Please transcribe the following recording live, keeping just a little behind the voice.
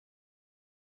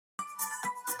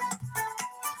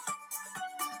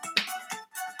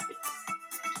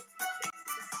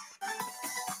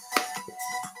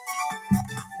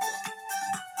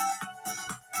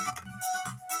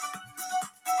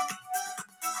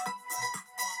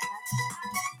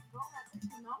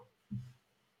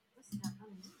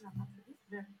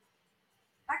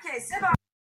c'est bon.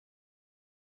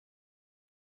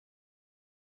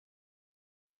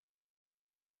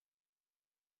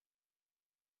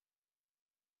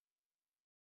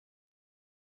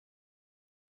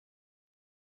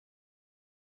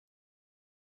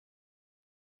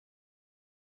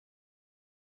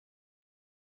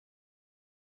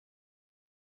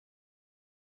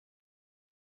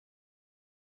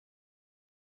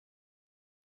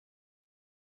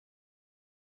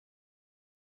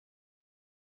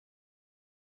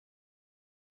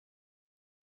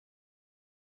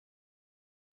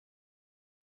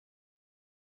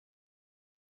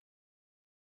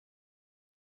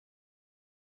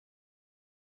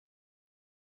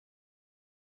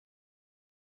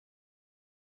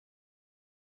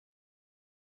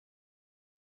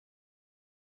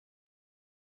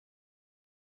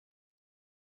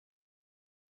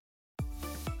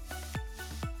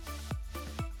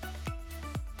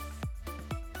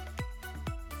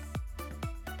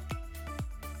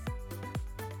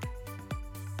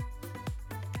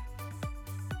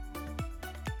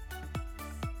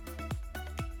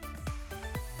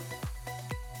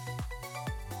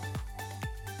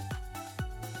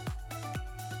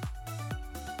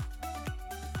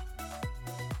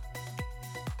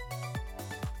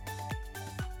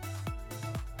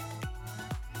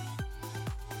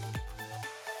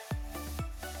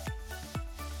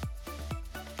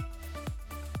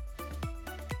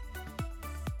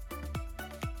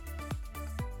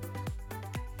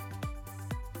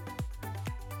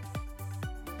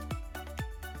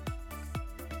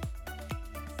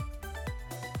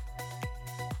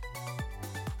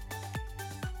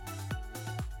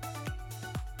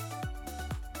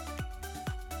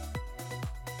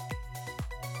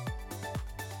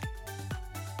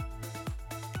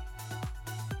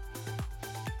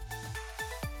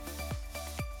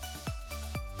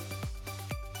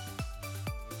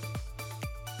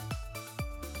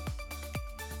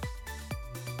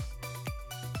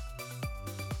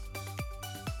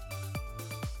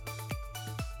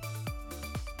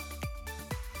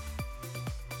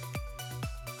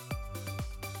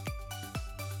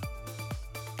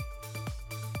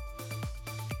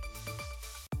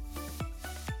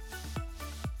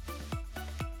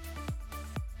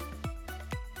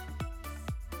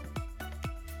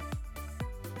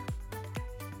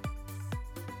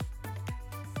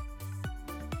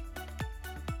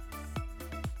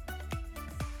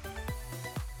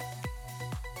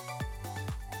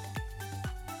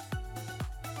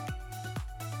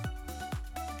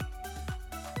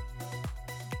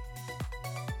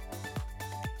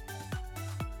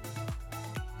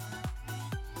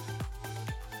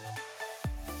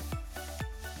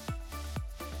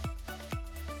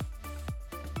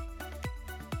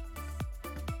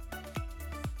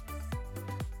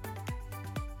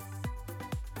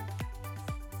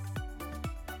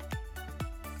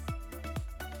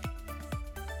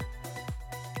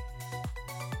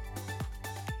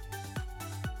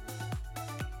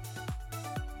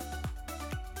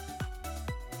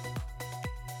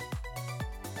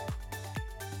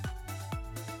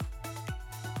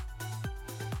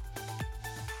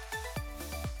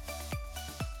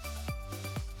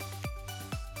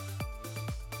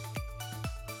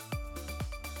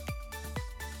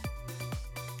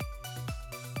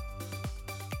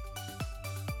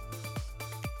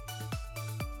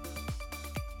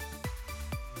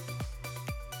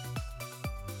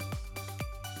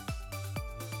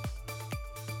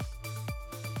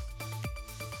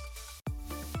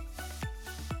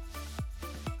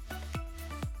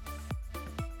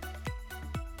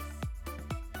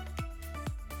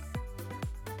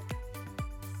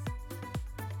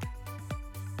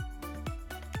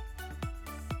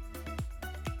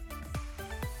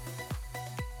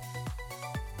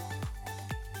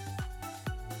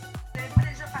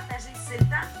 C'est le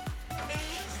temps. Et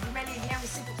je vous mets les liens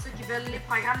aussi pour ceux qui veulent les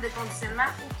programmes de conditionnement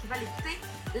ou qui veulent écouter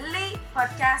les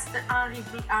podcasts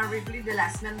en replay de la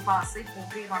semaine passée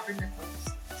pour rire un peu de notre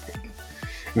pause.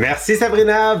 Merci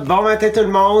Sabrina, bon matin tout le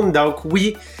monde. Donc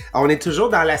oui, on est toujours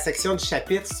dans la section du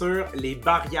chapitre sur les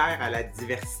barrières à la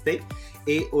diversité.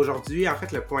 Et aujourd'hui, en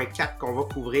fait, le point 4 qu'on va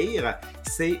couvrir,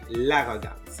 c'est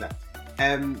l'arrogance.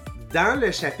 Dans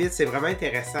le chapitre, c'est vraiment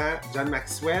intéressant. John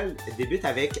Maxwell débute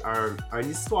avec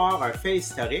une histoire, un fait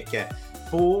historique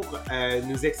pour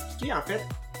nous expliquer en fait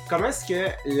comment est-ce que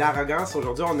l'arrogance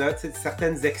aujourd'hui, on a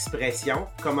certaines expressions.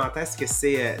 Comment est-ce que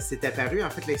c'est apparu? En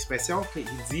fait, l'expression qu'il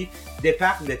dit «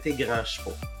 départ de tes grands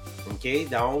chevaux ». OK?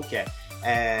 Donc,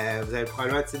 Vous avez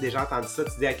probablement déjà entendu ça.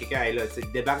 Tu dis à quelqu'un, hey, là,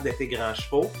 débarque de tes grands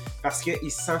chevaux parce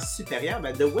qu'il se sent supérieur.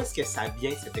 Ben, de où est-ce que ça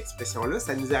vient, cette expression-là?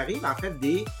 Ça nous arrive en fait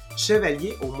des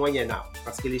chevaliers au Moyen Âge.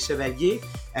 Parce que les chevaliers,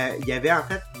 il y avait en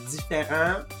fait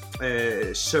différents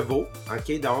chevaux,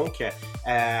 ok? Donc,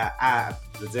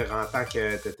 je veux dire, en tant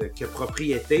que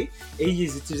propriété, et ils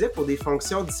les utilisaient pour des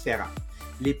fonctions différentes.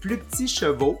 Les plus petits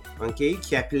chevaux, ok,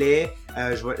 qui appelaient,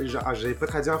 je l'ai pas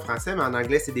traduit en français, mais en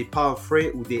anglais, c'est des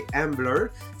palfreys ou des amblers.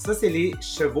 Ça, c'est les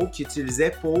chevaux qu'ils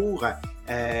utilisaient pour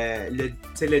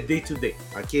le day-to-day,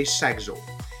 ok, chaque jour.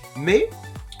 Mais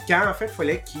quand, en fait, il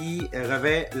fallait qu'ils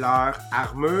revêtent leur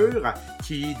armure,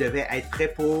 qui devait être prêt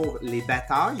pour les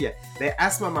batailles, bien, à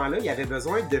ce moment-là, il y avait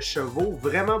besoin de chevaux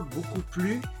vraiment beaucoup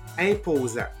plus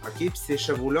imposants. OK? Puis ces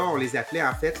chevaux-là, on les appelait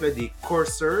en fait là, des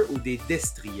coursers ou des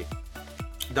destriers.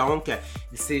 Donc,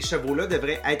 ces chevaux-là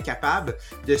devraient être capables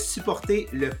de supporter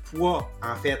le poids,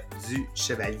 en fait, du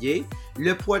chevalier,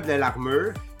 le poids de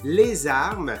l'armure, les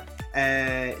armes,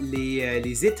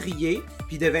 les étriers,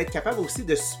 puis ils devaient être capables aussi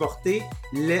de supporter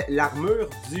l'armure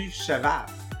du cheval.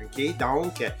 OK?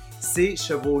 Donc, ces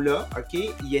chevaux-là, OK,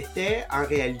 ils étaient en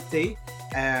réalité,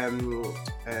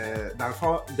 dans le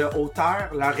fond, de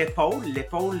hauteur, leur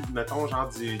l'épaule, mettons, genre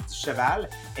du cheval,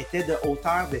 était de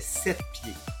hauteur de 7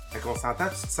 pieds. Fait qu'on s'entend,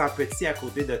 tu te sens petit à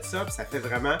côté de ça, puis ça fait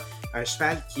vraiment un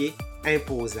cheval qui est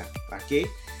imposant. OK?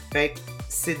 Fait que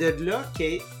c'est de là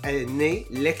qu'est née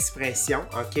l'expression,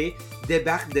 OK,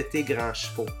 débarque de tes grands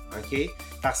chevaux, OK?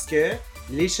 Parce que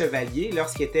les chevaliers,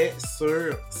 lorsqu'ils étaient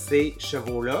sur ces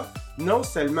chevaux-là, non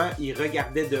seulement ils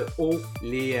regardaient de haut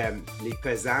les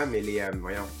pesants, mais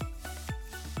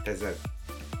pesants.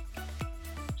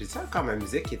 J'ai-tu encore ma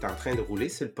musique qui est en train de rouler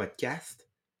sur le podcast?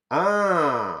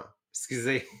 Ah!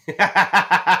 Excusez.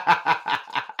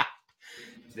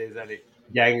 Désolé.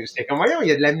 Gang, j'étais comme, voyons, il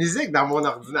y a de la musique dans mon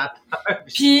ordinateur.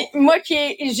 Puis moi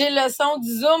j'ai le son du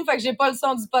Zoom, fait que j'ai pas le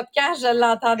son du podcast, je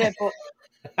l'entendais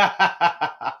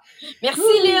pas. Merci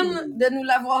Lynn de nous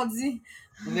l'avoir dit.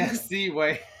 Merci,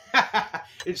 ouais.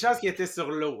 Une chance qu'il était sur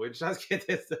l'eau.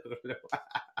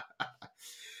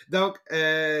 Donc,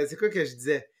 c'est quoi que je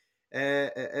disais?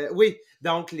 Oui,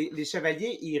 donc les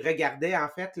chevaliers, ils regardaient en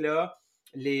fait là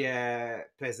les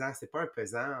pesants. C'est pas un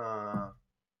pesant en...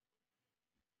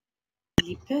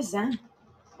 Les pesants?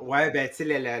 Ouais, ben tu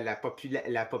sais,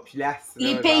 la populace.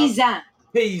 Les paysans.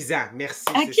 Paysans, merci,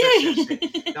 okay. C'est ça que je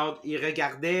cherchais. Donc, ils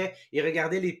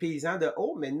regardaient les paysans de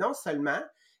haut, mais non seulement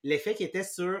l'effet qu'ils étaient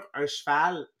sur un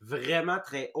cheval vraiment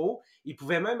très haut, ils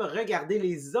pouvaient même regarder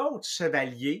les autres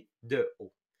chevaliers de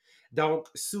haut. Donc,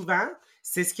 souvent,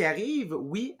 c'est ce qui arrive,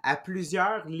 oui, à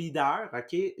plusieurs leaders,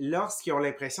 OK, lorsqu'ils ont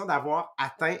l'impression d'avoir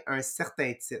atteint un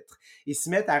certain titre. Ils se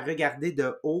mettent à regarder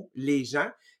de haut les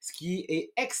gens, ce qui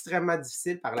est extrêmement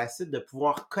difficile par la suite de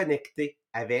pouvoir connecter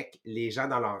avec les gens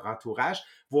dans leur entourage,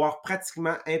 voire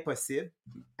pratiquement impossible,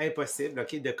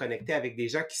 OK, de connecter avec des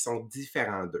gens qui sont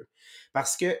différents d'eux.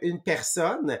 Parce qu'une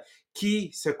personne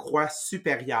qui se croit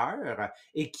supérieure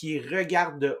et qui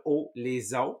regarde de haut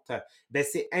les autres, ben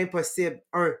c'est impossible,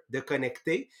 de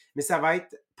connecter, mais ça va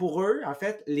être pour eux, en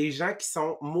fait, les gens qui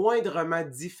sont moindrement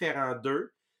différents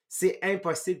d'eux, c'est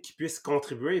impossible qu'ils puissent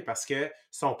contribuer parce qu'ils ne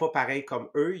sont pas pareils comme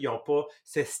eux, ils n'ont pas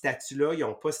ce statut-là, ils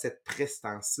n'ont pas cette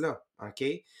prestance-là, OK?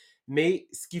 Mais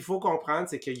ce qu'il faut comprendre,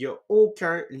 c'est qu'il n'y a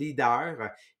aucun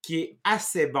leader qui est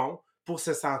assez bon pour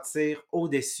se sentir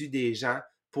au-dessus des gens,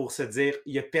 pour se dire,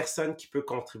 il n'y a personne qui peut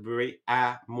contribuer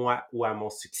à moi ou à mon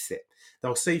succès.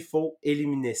 Donc ça, il faut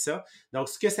éliminer ça. Donc,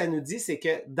 ce que ça nous dit, c'est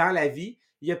que dans la vie,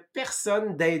 il n'y a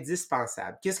personne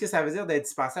d'indispensable. Qu'est-ce que ça veut dire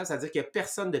d'indispensable? Ça veut dire qu'il n'y a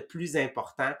personne de plus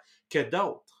important que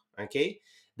d'autres. OK?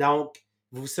 Donc,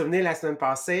 vous vous souvenez, la semaine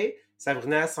passée,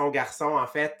 Sabrina, son garçon, en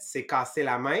fait, s'est cassé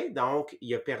la main. Donc,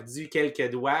 il a perdu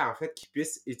quelques doigts, en fait, qu'il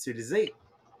puisse utiliser.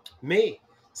 Mais,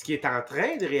 ce qu'il est en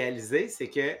train de réaliser, c'est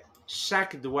que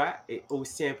chaque doigt est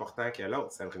aussi important que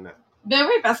l'autre, Sabrina. Ben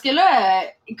oui, parce que là,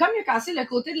 comme il a cassé le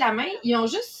côté de la main, ils ont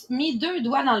juste mis 2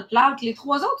 doigts dans le plâtre. Les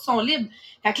 3 autres sont libres.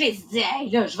 Fait que là, il se dit, hey,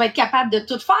 là, je vais être capable de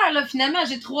tout faire, là. Finalement,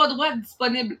 j'ai 3 doigts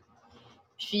disponibles.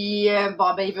 Puis,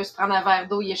 ben, il veut se prendre un verre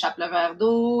d'eau, il échappe le verre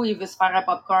d'eau. Il veut se faire un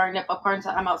popcorn, le popcorn,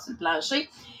 ça ramasse sur le plancher.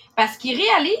 Parce qu'il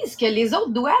réalise que les autres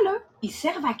doigts, là, ils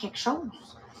servent à quelque chose.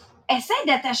 Essaye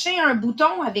d'attacher un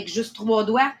bouton avec juste 3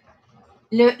 doigts.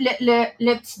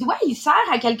 Le petit doigt, il sert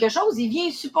à quelque chose, il vient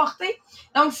supporter.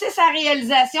 Donc, c'est sa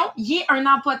réalisation. Il est un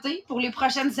empoté pour les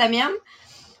prochaines semaines,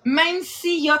 même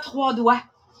s'il y a 3 doigts.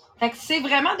 Fait que c'est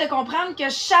vraiment de comprendre que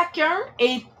chacun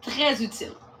est très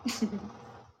utile.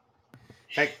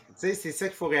 Fait que, tu sais, c'est ça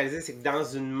qu'il faut réaliser, c'est que dans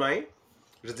une main,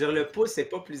 Je veux dire, le pouce n'est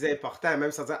pas plus important,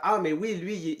 même sans dire, ah, mais oui,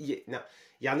 lui, non.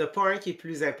 Il n'y en a pas un qui est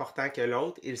plus important que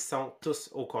l'autre. Ils sont tous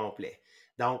au complet.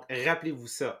 Donc, rappelez-vous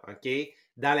ça, OK?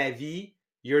 Dans la vie,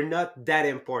 you're not that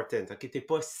important, OK? Tu n'es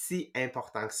pas si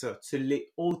important que ça. Tu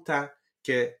l'es autant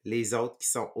que les autres qui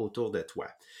sont autour de toi.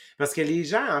 Parce que les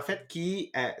gens, en fait,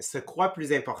 qui se croient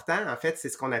plus importants, en fait, c'est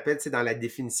ce qu'on appelle, dans la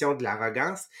définition de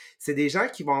l'arrogance, c'est des gens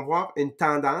qui vont avoir une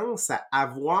tendance à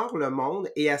voir le monde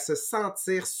et à se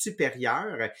sentir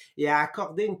supérieurs et à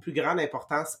accorder une plus grande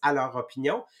importance à leur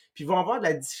opinion, puis vont avoir de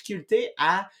la difficulté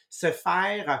à se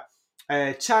faire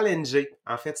challenger,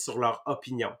 en fait, sur leur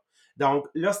opinion. Donc,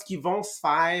 lorsqu'ils vont se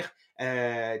faire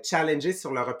challenger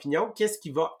sur leur opinion, qu'est-ce qui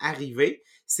va arriver?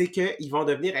 C'est qu'ils vont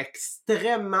devenir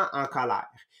extrêmement en colère.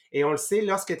 Et on le sait,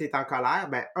 lorsque tu es en colère,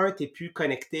 tu n'es plus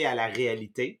connecté à la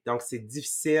réalité. Donc, c'est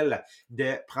difficile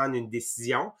de prendre une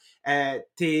décision.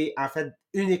 Tu es en fait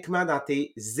uniquement dans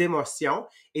tes émotions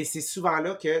et c'est souvent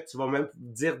là que tu vas même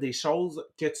dire des choses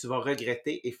que tu vas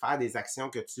regretter et faire des actions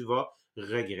que tu vas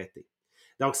regretter.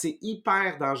 Donc, c'est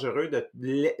hyper dangereux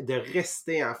de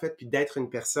rester, en fait, puis d'être une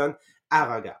personne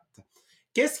arrogante.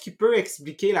 Qu'est-ce qui peut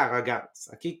expliquer l'arrogance?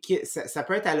 Okay? Ça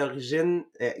peut être à l'origine,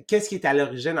 qu'est-ce qui est à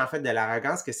l'origine, en fait, de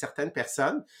l'arrogance que certaines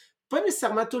personnes, pas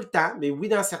nécessairement tout le temps, mais oui,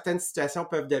 dans certaines situations,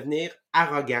 peuvent devenir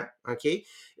arrogants. OK?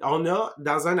 On a,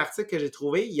 dans un article que j'ai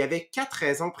trouvé, il y avait 4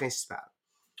 raisons principales.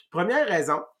 Première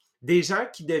raison, des gens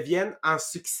qui deviennent en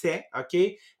succès, OK,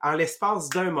 en l'espace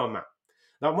d'un moment.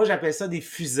 Donc, moi, j'appelle ça des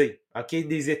fusées, OK?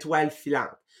 Des étoiles filantes.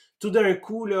 Tout d'un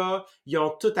coup, là, ils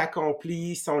ont tout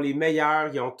accompli, ils sont les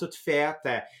meilleurs, ils ont tout fait,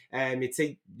 mais tu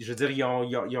sais, je veux dire,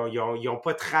 ils ont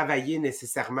pas travaillé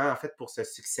nécessairement, en fait, pour ce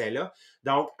succès-là.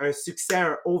 Donc, un succès,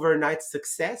 un overnight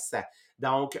success,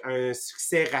 donc un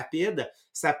succès rapide,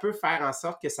 ça peut faire en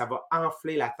sorte que ça va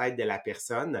enfler la tête de la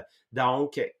personne,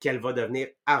 donc qu'elle va devenir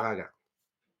arrogante.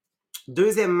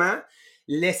 Deuxièmement,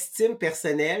 l'estime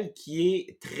personnelle qui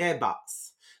est très basse.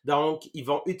 Donc, ils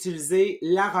vont utiliser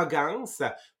l'arrogance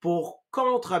pour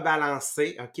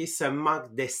contrebalancer, OK, ce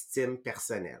manque d'estime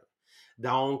personnelle.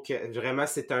 Donc, vraiment,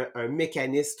 c'est un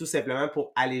mécanisme tout simplement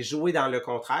pour aller jouer dans le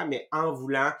contraire, mais en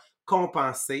voulant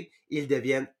compenser, ils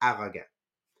deviennent arrogants.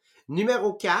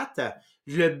 Numéro 4,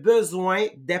 le besoin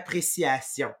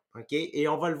d'appréciation. OK? Et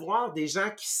on va le voir, des gens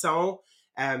qui sont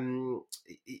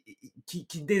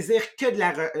qui désirent que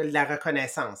de la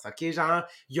reconnaissance, OK? Genre,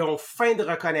 ils ont faim de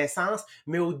reconnaissance,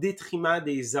 mais au détriment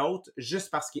des autres, juste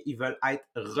parce qu'ils veulent être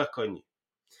reconnus.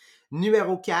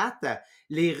 Numéro 4,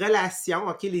 les relations,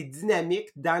 OK? Les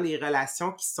dynamiques dans les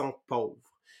relations qui sont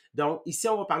pauvres. Donc, ici,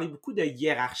 on va parler beaucoup de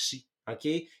hiérarchie, OK?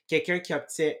 Quelqu'un qui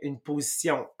obtient une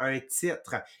position, un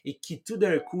titre et qui, tout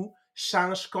d'un coup,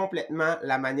 change complètement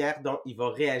la manière dont il va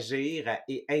réagir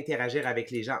et interagir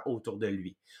avec les gens autour de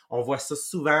lui. On voit ça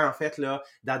souvent, en fait, là,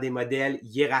 dans des modèles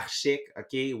hiérarchiques,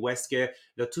 OK? Où est-ce que,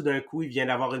 là, tout d'un coup, il vient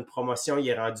d'avoir une promotion, il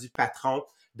est rendu patron,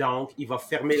 donc il va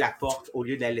fermer la porte au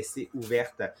lieu de la laisser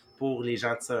ouverte pour les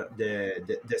gens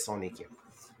de son équipe.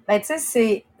 Ben, tu sais,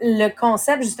 c'est le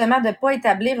concept, justement, de ne pas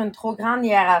établir une trop grande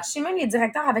hiérarchie. Même les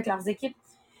directeurs avec leurs équipes,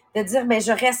 de dire, ben,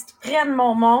 je reste près de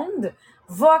mon monde,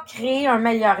 va créer un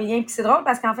meilleur lien. Puis c'est drôle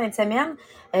parce qu'en fin de semaine,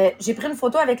 j'ai pris une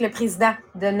photo avec le président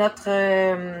de notre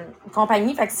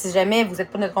compagnie. Fait que si jamais vous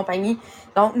n'êtes pas notre compagnie,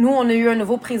 donc nous, on a eu un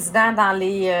nouveau président dans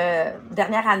les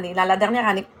dernières années, dans la dernière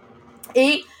année.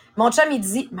 Et mon chum, il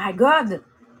dit, my God,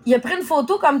 il a pris une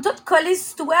photo comme toute collée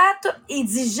sur toi. Il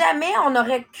dit, jamais on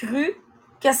aurait cru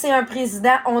que c'est un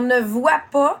président. On ne voit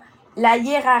pas la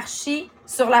hiérarchie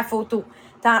sur la photo.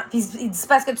 Puis il dit, c'est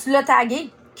parce que tu l'as tagué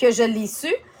que je l'ai su.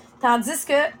 Tandis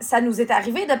que ça nous est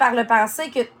arrivé de par le passé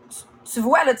que tu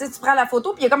vois, là, tu prends la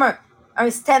photo, puis il y a comme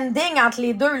un standing entre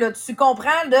les deux. Là. Tu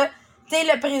comprends, t'es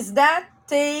le président,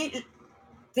 t'es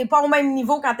pas au même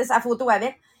niveau quand t'es sa photo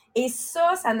avec. Et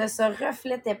ça ne se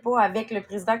reflétait pas avec le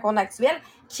président qu'on a actuel,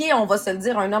 qui est, on va se le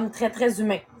dire, un homme très, très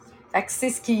humain. Fait que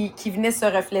c'est ce qui venait se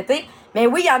refléter. Mais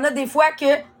oui, il y en a des fois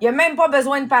qu'il n'y a même pas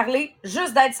besoin de parler,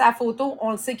 juste d'être sa photo,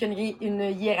 on le sait qu'il y a une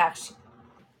hiérarchie.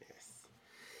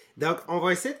 Donc, on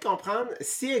va essayer de comprendre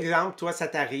si, exemple, toi, ça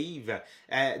t'arrive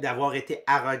d'avoir été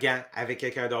arrogant avec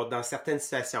quelqu'un d'autre dans certaines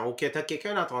situations ou que tu as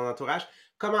quelqu'un dans ton entourage,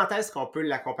 comment est-ce qu'on peut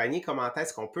l'accompagner, comment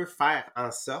est-ce qu'on peut faire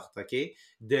en sorte, OK,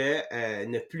 de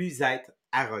ne plus être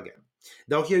arrogant.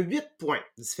 Donc, il y a 8 points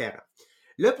différents.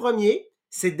 Le premier,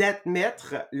 c'est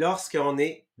d'admettre lorsqu'on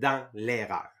est dans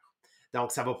l'erreur.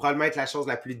 Donc, ça va probablement être la chose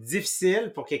la plus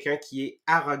difficile pour quelqu'un qui est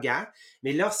arrogant,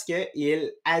 mais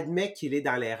lorsqu'il admet qu'il est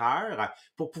dans l'erreur,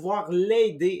 pour pouvoir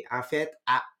l'aider, en fait,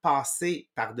 à passer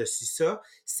par-dessus ça,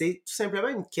 c'est tout simplement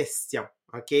une question,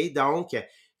 OK? Donc,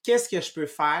 qu'est-ce que je peux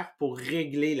faire pour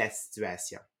régler la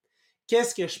situation?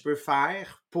 qu'est-ce que je peux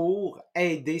faire pour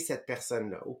aider cette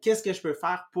personne-là? Ou qu'est-ce que je peux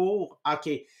faire pour,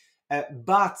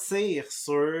 bâtir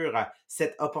sur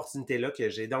cette opportunité-là que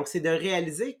j'ai. Donc, c'est de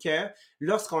réaliser que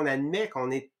lorsqu'on admet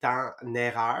qu'on est en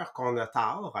erreur, qu'on a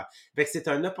tort, ben, c'est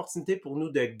une opportunité pour nous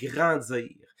de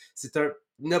grandir. C'est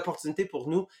une opportunité pour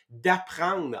nous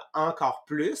d'apprendre encore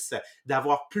plus,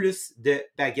 d'avoir plus de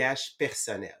bagages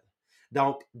personnels.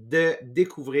 Donc, de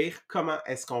découvrir comment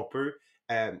est-ce qu'on peut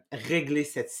régler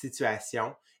cette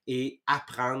situation et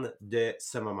apprendre de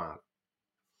ce moment-là.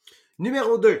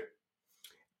 Numéro 2,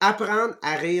 apprendre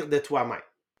à rire de toi-même.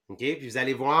 OK? Puis vous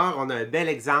allez voir, on a un bel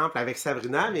exemple avec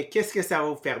Sabrina, mais qu'est-ce que ça va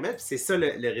vous permettre? Puis c'est ça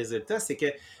le résultat, c'est que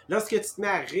lorsque tu te mets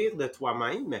à rire de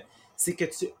toi-même, c'est que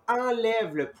tu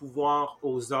enlèves le pouvoir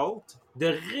aux autres de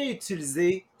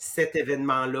réutiliser cet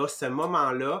événement-là, ce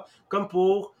moment-là, comme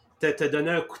pour te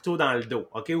donner un couteau dans le dos,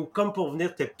 OK? Ou comme pour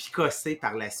venir te picosser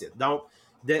par la suite. Donc,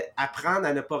 apprendre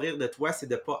à ne pas rire de toi, c'est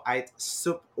de ne pas être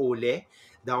soupe au lait.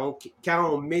 Donc,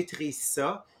 quand on maîtrise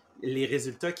ça, les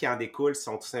résultats qui en découlent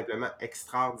sont tout simplement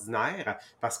extraordinaires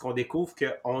parce qu'on découvre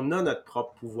qu'on a notre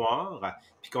propre pouvoir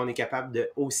puis qu'on est capable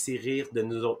de aussi rire de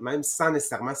nous autres mêmes sans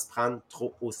nécessairement se prendre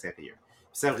trop au sérieux.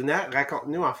 Puis Sabrina,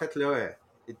 raconte-nous en fait là,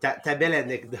 ta belle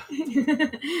anecdote.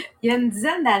 Il y a une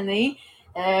dizaine d'années,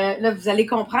 là, vous allez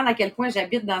comprendre à quel point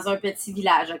j'habite dans un petit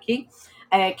village, OK?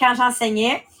 Quand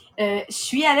j'enseignais, je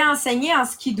suis allée enseigner en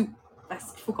skidoo.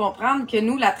 Parce qu'il faut comprendre que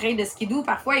nous, la trail de skidoo,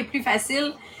 parfois, est plus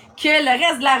facile que le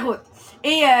reste de la route.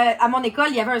 Et à mon école,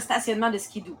 il y avait un stationnement de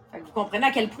skidoo. Fait que vous comprenez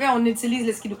à quel point on utilise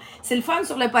le skidoo. C'est le fun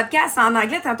sur le podcast. En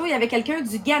anglais, tantôt, il y avait quelqu'un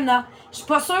du Ghana. Je suis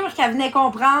pas sûre qu'elle venait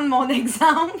comprendre mon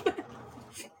exemple.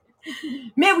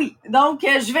 Mais oui, donc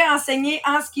je vais enseigner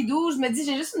en skidoo. Je me dis,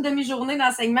 j'ai juste une demi-journée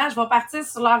d'enseignement. Je vais partir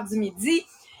sur l'heure du midi.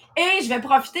 Et je vais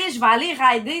profiter, je vais aller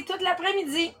rider toute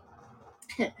l'après-midi.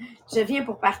 Je viens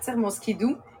pour partir mon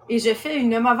skidoo et je fais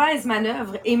une mauvaise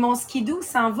manœuvre et mon skidoo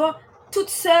s'en va toute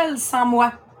seule sans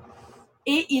moi.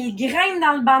 Et il grimpe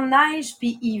dans le banc de neige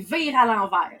puis il vire à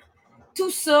l'envers. Tout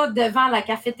ça devant la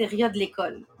cafétéria de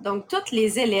l'école. Donc, tous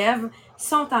les élèves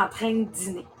sont en train de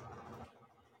dîner.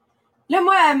 Là,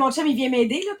 moi, mon chum, il vient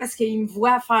m'aider là, parce qu'il me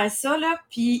voit faire ça. Là,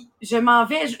 puis je m'en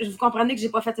vais. Vous comprenez que j'ai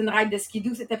pas fait une ride de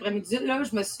skidoo cet après-midi. Là,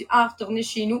 je me suis retournée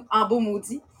chez nous en beau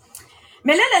maudit.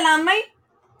 Mais là, le lendemain,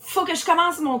 faut que je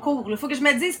commence mon cours. Il faut que je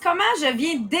me dise comment je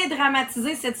viens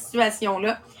dédramatiser cette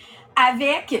situation-là.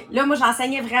 Là, moi,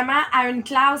 j'enseignais vraiment à une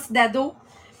classe d'ados.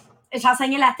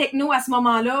 J'enseignais la techno à ce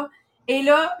moment-là. Et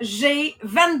là, j'ai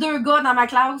 22 gars dans ma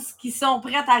classe qui sont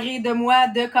prêts à rire de moi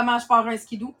de comment je pars un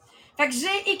skidoo. Fait que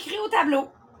j'ai écrit au tableau.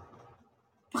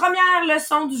 Première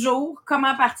leçon du jour,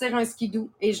 comment partir un skidoo.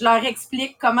 Et je leur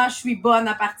explique comment je suis bonne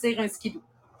à partir un skidoo.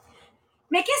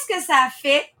 Mais qu'est-ce que ça a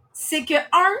fait? C'est que,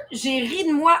 j'ai ri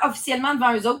de moi officiellement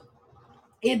devant eux autres.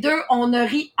 Et 2, on a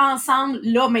ri ensemble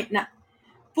là maintenant.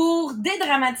 Pour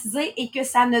dédramatiser et que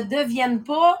ça ne devienne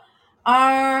pas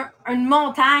une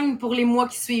montagne pour les mois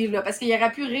qui suivent. Là, parce qu'il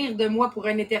aurait pu rire de moi pour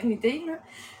une éternité. Là.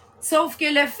 Sauf que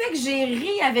le fait que j'ai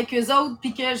ri avec eux autres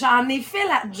puis que j'en ai fait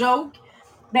la joke,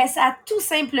 ben ça a tout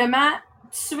simplement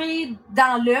tué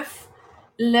dans l'œuf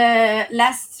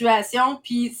la situation.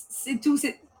 Puis c'est tout.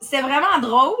 C'est vraiment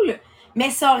drôle, mais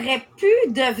ça aurait pu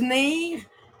devenir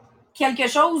quelque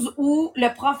chose où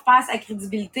le prof perd sa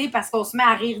crédibilité parce qu'on se met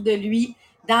à rire de lui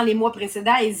dans les mois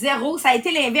précédents. Et 0, ça a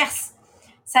été l'inverse.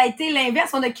 Ça a été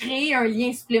l'inverse. On a créé un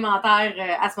lien supplémentaire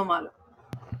à ce moment-là.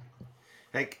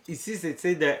 Fait que ici,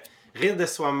 c'est de rire de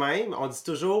soi-même. On dit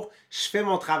toujours, je fais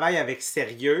mon travail avec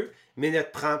sérieux, mais ne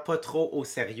te prends pas trop au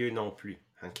sérieux non plus.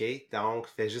 OK? Donc,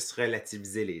 fais juste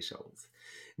relativiser les choses.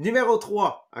 Numéro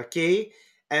 3, OK?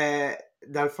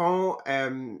 Dans le fond,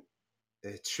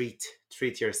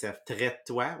 treat yourself.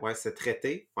 Traite-toi. Ouais, c'est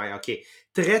traiter. Ouais, OK.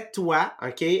 Traite-toi,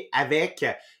 OK, avec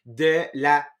de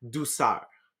la douceur.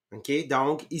 OK?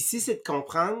 Donc, ici, c'est de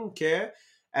comprendre que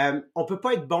on peut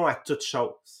pas être bon à toutes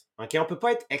choses. OK? On peut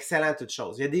pas être excellent à toutes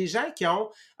choses. Il y a des gens qui ont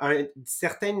un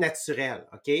certain naturel.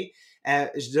 OK?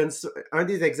 Je donne un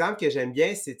des exemples que j'aime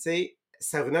bien, c'est, tu sais,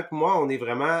 Sabrina et moi,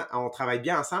 on travaille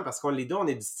bien ensemble parce qu'on les deux, on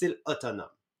est du style autonome.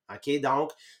 OK?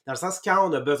 Donc, dans le sens, quand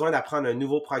on a besoin d'apprendre un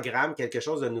nouveau programme, quelque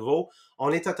chose de nouveau,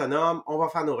 on est autonome, on va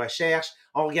faire nos recherches,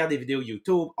 on regarde des vidéos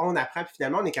YouTube, on apprend, puis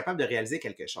finalement, on est capable de réaliser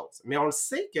quelque chose. Mais on le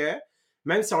sait que,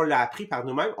 même si on l'a appris par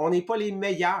nous-mêmes, on n'est pas les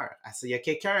meilleurs. Il y a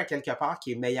quelqu'un à quelque part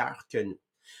qui est meilleur que nous.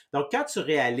 Donc, quand tu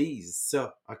réalises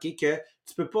ça, OK, que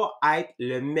tu peux pas être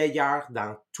le meilleur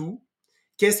dans tout,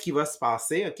 qu'est-ce qui va se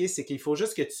passer? OK, c'est qu'il faut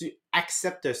juste que tu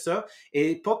acceptes ça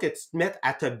et pas que tu te mettes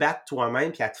à te battre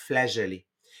toi-même et à te flageller.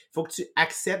 Il faut que tu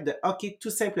acceptes OK, tout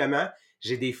simplement,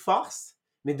 j'ai des forces,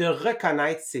 mais de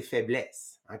reconnaître ses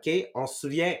faiblesses. OK? On se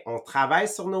souvient, on travaille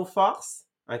sur nos forces,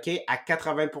 OK? À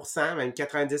 80%, même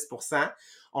 90%.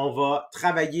 On va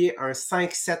travailler un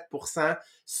 5-7%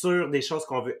 sur des choses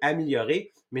qu'on veut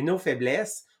améliorer, mais nos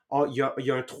faiblesses, il y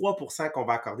a un 3% qu'on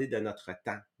va accorder de notre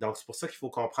temps. Donc, c'est pour ça qu'il faut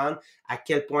comprendre à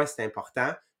quel point c'est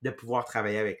important de pouvoir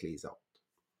travailler avec les autres.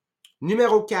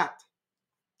 Numéro 4,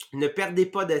 ne perdez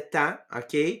pas de temps,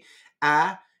 OK,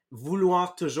 à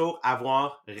vouloir toujours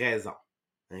avoir raison.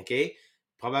 OK?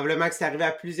 Probablement que c'est arrivé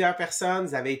à plusieurs personnes.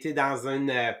 Vous avez été dans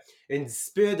une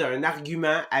dispute, un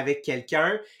argument avec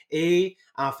quelqu'un et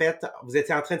en fait, vous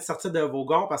étiez en train de sortir de vos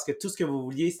gonds parce que tout ce que vous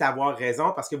vouliez, c'est avoir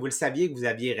raison parce que vous le saviez que vous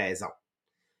aviez raison.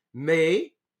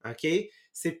 Mais, OK,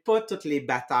 c'est pas toutes les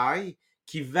batailles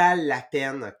qui valent la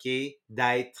peine, OK,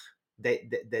 d'être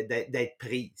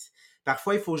prises.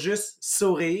 Parfois, il faut juste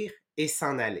sourire et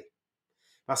s'en aller.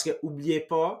 Parce que, oubliez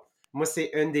pas, moi, c'est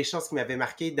une des choses qui m'avait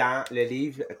marqué dans le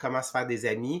livre Comment se faire des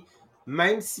amis.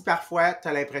 Même si parfois, tu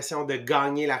as l'impression de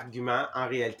gagner l'argument, en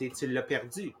réalité, tu l'as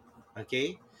perdu. OK?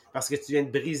 Parce que tu viens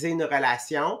de briser une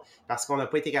relation, parce qu'on n'a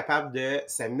pas été capable de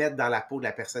se mettre dans la peau de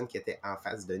la personne qui était en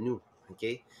face de nous. OK?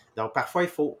 Donc, parfois, il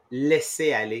faut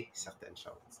laisser aller certaines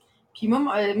choses. Puis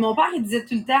moi, mon père, il disait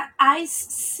tout le temps, est-ce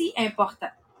si important?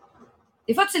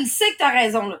 Des fois, tu le sais que tu as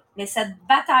raison, là, mais cette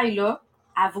bataille-là,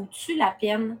 elle vaut-tu la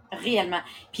peine réellement?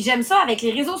 Puis j'aime ça avec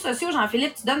les réseaux sociaux,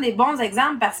 Jean-Philippe, tu donnes des bons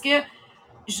exemples parce que,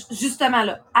 justement,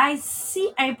 là, est-ce si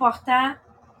important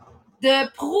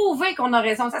de prouver qu'on a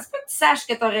raison? Ça se peut que tu saches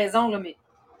que tu as raison, là, mais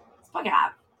c'est pas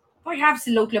grave. C'est pas grave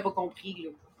si l'autre l'a pas compris, là.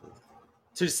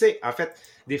 Tu le sais, en fait,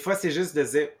 des fois, c'est juste de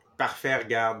dire, parfait,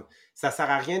 regarde, ça sert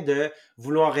à rien de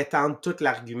vouloir étendre tout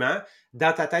l'argument.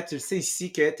 Dans ta tête, tu le sais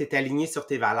ici que tu es aligné sur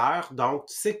tes valeurs, donc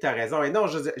tu sais que tu as raison. Et non,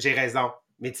 j'ai raison.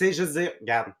 Mais tu sais, juste dire,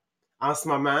 regarde, en ce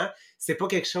moment, c'est pas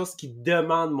quelque chose qui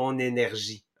demande mon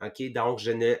énergie, OK? Donc,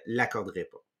 je ne l'accorderai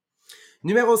pas.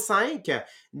 Numéro 5,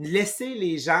 laissez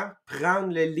les gens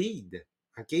prendre le lead.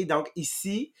 OK? Donc,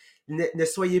 ici, ne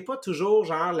soyez pas toujours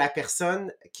genre la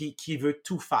personne qui veut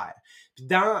tout faire. Puis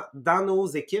dans nos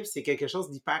équipes, c'est quelque chose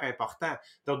d'hyper important.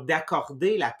 Donc,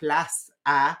 d'accorder la place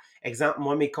à, exemple,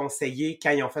 moi, mes conseillers,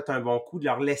 quand ils ont fait un bon coup, de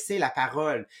leur laisser la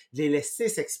parole, de les laisser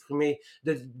s'exprimer,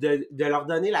 de leur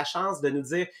donner la chance de nous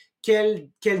dire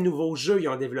quel nouveau jeu ils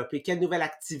ont développé, quelle nouvelle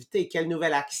activité, quelle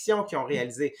nouvelle action qu'ils ont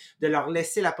réalisé, de leur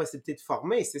laisser la possibilité de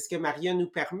former. C'est ce que Maria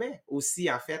nous permet aussi,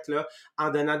 en fait, là,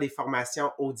 en donnant des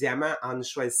formations au diamant, en nous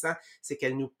choisissant, c'est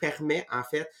qu'elle nous permet, en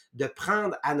fait, de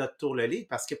prendre à notre tour le lead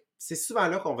parce que c'est souvent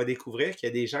là qu'on va découvrir qu'il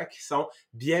y a des gens qui sont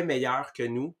bien meilleurs que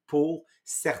nous pour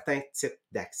certains types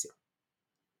d'actions.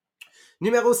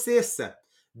 Numéro 6,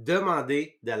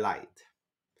 demander de l'aide.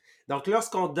 Donc,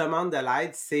 lorsqu'on demande de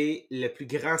l'aide, c'est le plus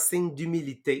grand signe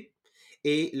d'humilité.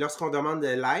 Et lorsqu'on demande de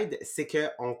l'aide, c'est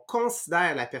qu'on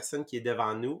considère la personne qui est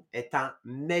devant nous étant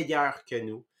meilleure que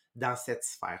nous dans cette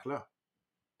sphère-là.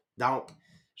 Donc,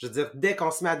 je veux dire, dès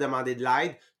qu'on se met à demander de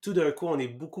l'aide, tout d'un coup, on est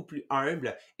beaucoup plus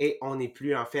humble et on n'est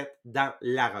plus, en fait, dans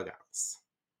l'arrogance.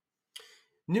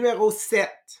 Numéro 7,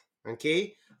 OK?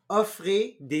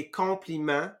 Offrez des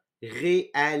compliments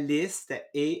réalistes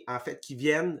et, en fait, qui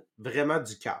viennent vraiment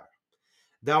du cœur.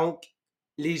 Donc,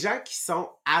 les gens qui sont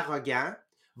arrogants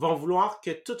vont vouloir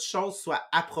que toute chose soit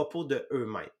à propos de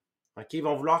eux-mêmes. OK? Ils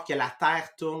vont vouloir que la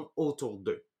terre tourne autour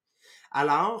d'eux.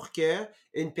 Alors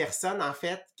qu'une personne, en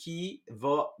fait, qui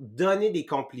va donner des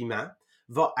compliments,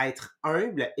 va être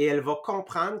humble et elle va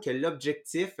comprendre que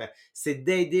l'objectif, c'est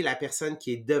d'aider la personne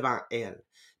qui est devant elle.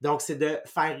 Donc, c'est de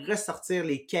faire ressortir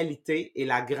les qualités et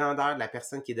la grandeur de la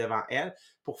personne qui est devant elle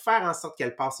pour faire en sorte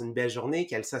qu'elle passe une belle journée,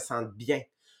 qu'elle se sente bien.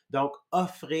 Donc,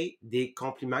 offrez des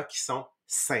compliments qui sont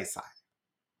sincères.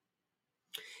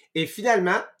 Et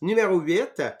finalement, numéro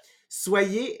 8,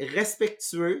 soyez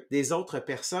respectueux des autres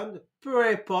personnes, peu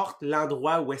importe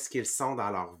l'endroit où est-ce qu'ils sont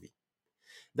dans leur vie.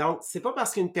 Donc, c'est pas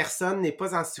parce qu'une personne n'est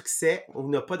pas en succès ou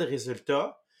n'a pas de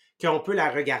résultats qu'on peut la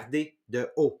regarder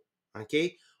de haut. OK?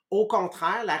 Au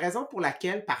contraire, la raison pour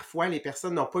laquelle parfois les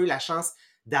personnes n'ont pas eu la chance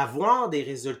d'avoir des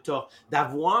résultats,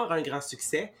 d'avoir un grand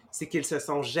succès, c'est qu'ils se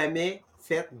sont jamais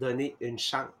fait donner une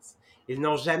chance. Ils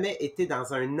n'ont jamais été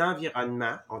dans un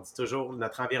environnement, on dit toujours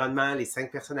notre environnement, les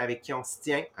 5 personnes avec qui on se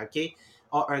tient, OK,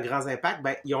 a un grand impact.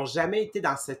 Ben, ils n'ont jamais été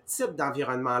dans ce type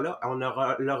d'environnement-là. On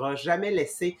leur a jamais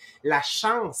laissé la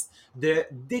chance de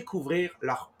découvrir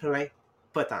leur plein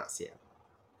potentiel.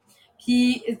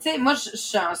 Puis, tu sais, moi,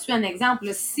 j'en suis un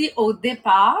exemple. Si au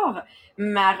départ,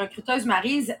 ma recruteuse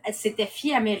Maryse s'était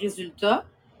fiée à mes résultats,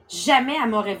 jamais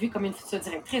elle m'aurait vue comme une future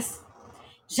directrice.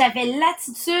 J'avais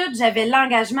l'attitude, j'avais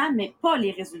l'engagement, mais pas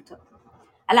les résultats.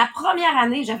 À la première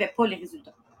année, j'avais pas les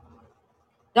résultats.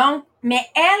 Donc, mais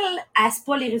elle, c'est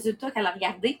pas les résultats qu'elle a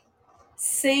regardés.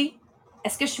 c'est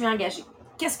est-ce que je suis engagée?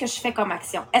 Qu'est-ce que je fais comme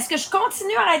action? Est-ce que je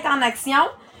continue à être en action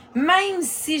même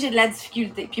si j'ai de la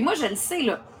difficulté? Puis moi, je le sais,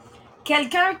 là.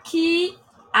 Quelqu'un qui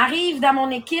arrive dans mon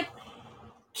équipe,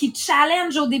 qui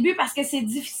challenge au début parce que c'est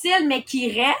difficile, mais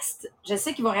qui reste, je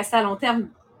sais qu'il va rester à long terme.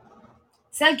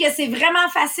 Celle que c'est vraiment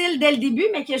facile dès le début,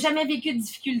 mais qui n'a jamais vécu de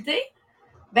difficulté,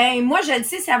 ben moi, je le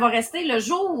sais, ça va rester le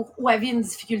jour où elle vit une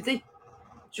difficulté.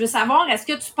 Je veux savoir, est-ce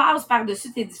que tu passes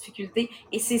par-dessus tes difficultés?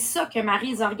 Et c'est ça que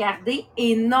Maryse a regardé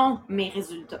et non mes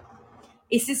résultats.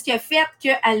 Et c'est ce qui a fait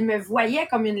qu'elle me voyait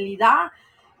comme une leader,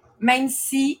 même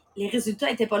si les résultats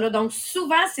n'étaient pas là. Donc,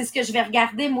 souvent, c'est ce que je vais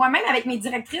regarder moi-même avec mes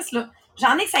directrices. Là.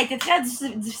 J'en ai que ça a été très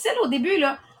difficile au début,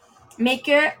 là, mais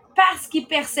que parce qu'ils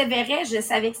persévéraient, je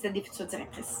savais que c'était des futures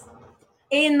directrices.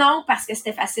 Et non parce que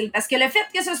c'était facile. Parce que le fait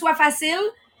que ce soit facile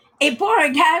n'est pas un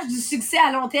gage du succès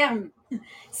à long terme.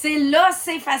 C'est là,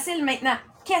 c'est facile maintenant.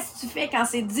 Qu'est-ce que tu fais quand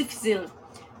c'est difficile?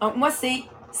 Donc, moi,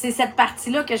 c'est cette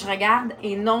partie-là que je regarde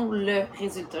et non le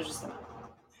résultat, justement.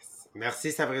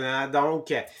 Merci Sabrina.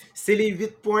 Donc, c'est les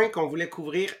 8 points qu'on voulait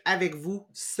couvrir avec vous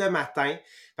ce matin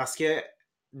parce que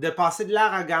de passer de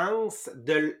l'arrogance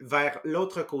vers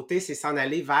l'autre côté, c'est s'en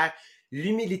aller vers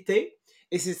l'humilité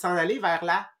et c'est s'en aller vers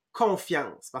la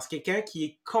confiance. Parce que quelqu'un qui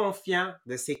est confiant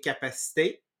de ses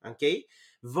capacités, OK,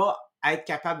 va être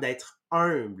capable d'être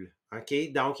humble.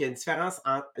 OK? Donc, il y a une différence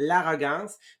entre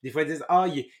l'arrogance. Des fois, ils disent,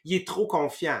 il est trop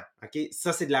confiant. OK?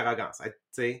 Ça, c'est de l'arrogance. Tu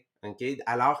sais, OK?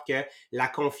 Alors que la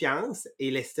confiance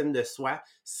et l'estime de soi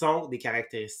sont des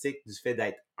caractéristiques du fait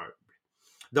d'être humble.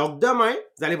 Donc, demain,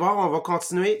 vous allez voir, on va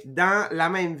continuer dans la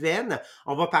même veine.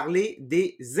 On va parler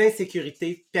des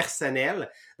insécurités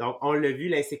personnelles. Donc, on l'a vu,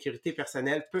 l'insécurité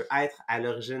personnelle peut être à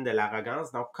l'origine de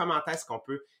l'arrogance. Donc, comment est-ce qu'on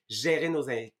peut gérer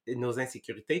nos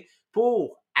insécurités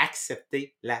pour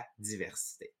accepter la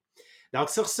diversité? Donc,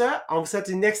 sur ce, on vous souhaite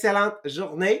une excellente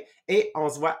journée et on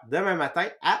se voit demain matin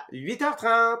à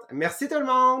 8h30. Merci tout le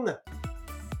monde!